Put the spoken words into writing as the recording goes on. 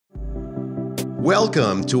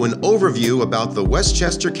Welcome to an overview about the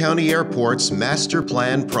Westchester County Airport's master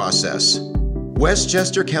plan process.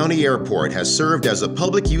 Westchester County Airport has served as a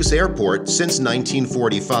public-use airport since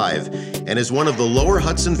 1945 and is one of the lower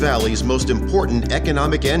Hudson Valley's most important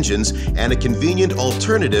economic engines and a convenient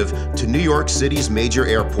alternative to New York City's major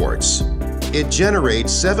airports. It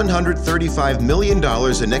generates $735 million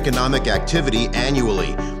in economic activity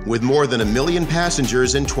annually, with more than 1 million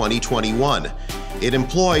passengers in 2021. It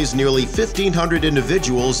employs nearly 1,500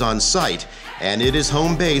 individuals on site, and it is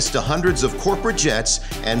home base to hundreds of corporate jets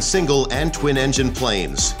and single and twin-engine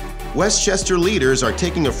planes. Westchester leaders are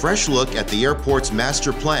taking a fresh look at the airport's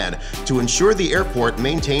master plan to ensure the airport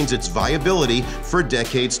maintains its viability for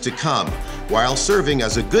decades to come, while serving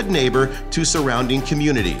as a good neighbor to surrounding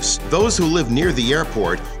communities. Those who live near the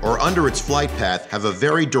airport or under its flight path have a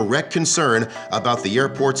very direct concern about the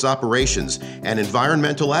airport's operations, and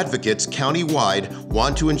environmental advocates countywide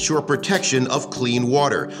want to ensure protection of clean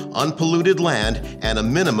water, unpolluted land, and a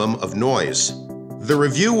minimum of noise. The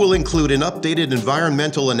review will include an updated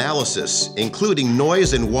environmental analysis, including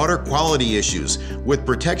noise and water quality issues, with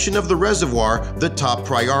protection of the reservoir the top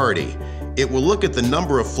priority. It will look at the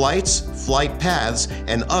number of flights, flight paths,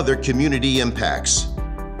 and other community impacts.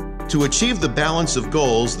 To achieve the balance of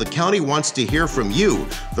goals, the county wants to hear from you,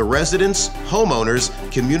 the residents, homeowners,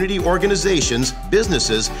 community organizations,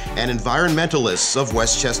 businesses, and environmentalists of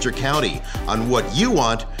Westchester County on what you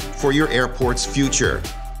want for your airport's future.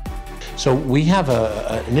 So we have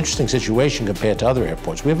an interesting situation compared to other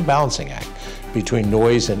airports. We have a balancing act between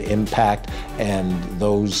noise and impact and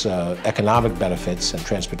those economic benefits and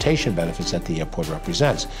transportation benefits that the airport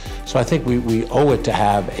represents. So I think we owe it to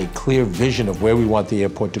have a clear vision of where we want the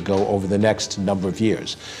airport to go over the next number of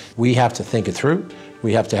years. We have to think it through.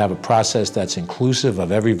 We have to have a process that's inclusive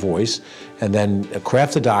of every voice, and then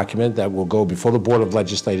craft a document that will go before the Board of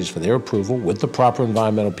Legislators for their approval with the proper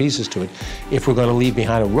environmental pieces to it if we're going to leave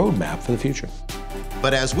behind a roadmap for the future.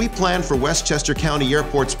 But as we plan for Westchester County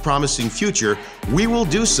Airport's promising future, we will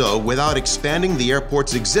do so without expanding the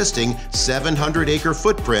airport's existing 700-acre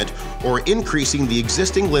footprint or increasing the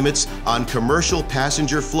existing limits on commercial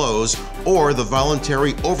passenger flows or the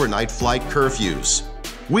voluntary overnight flight curfews.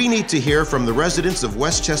 We need to hear from the residents of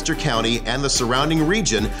Westchester County and the surrounding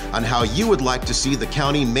region on how you would like to see the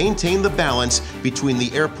county maintain the balance between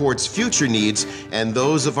the airport's future needs and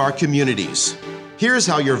those of our communities. Here's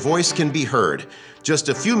how your voice can be heard. Just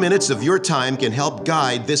a few minutes of your time can help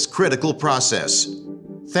guide this critical process.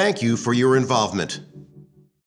 Thank you for your involvement.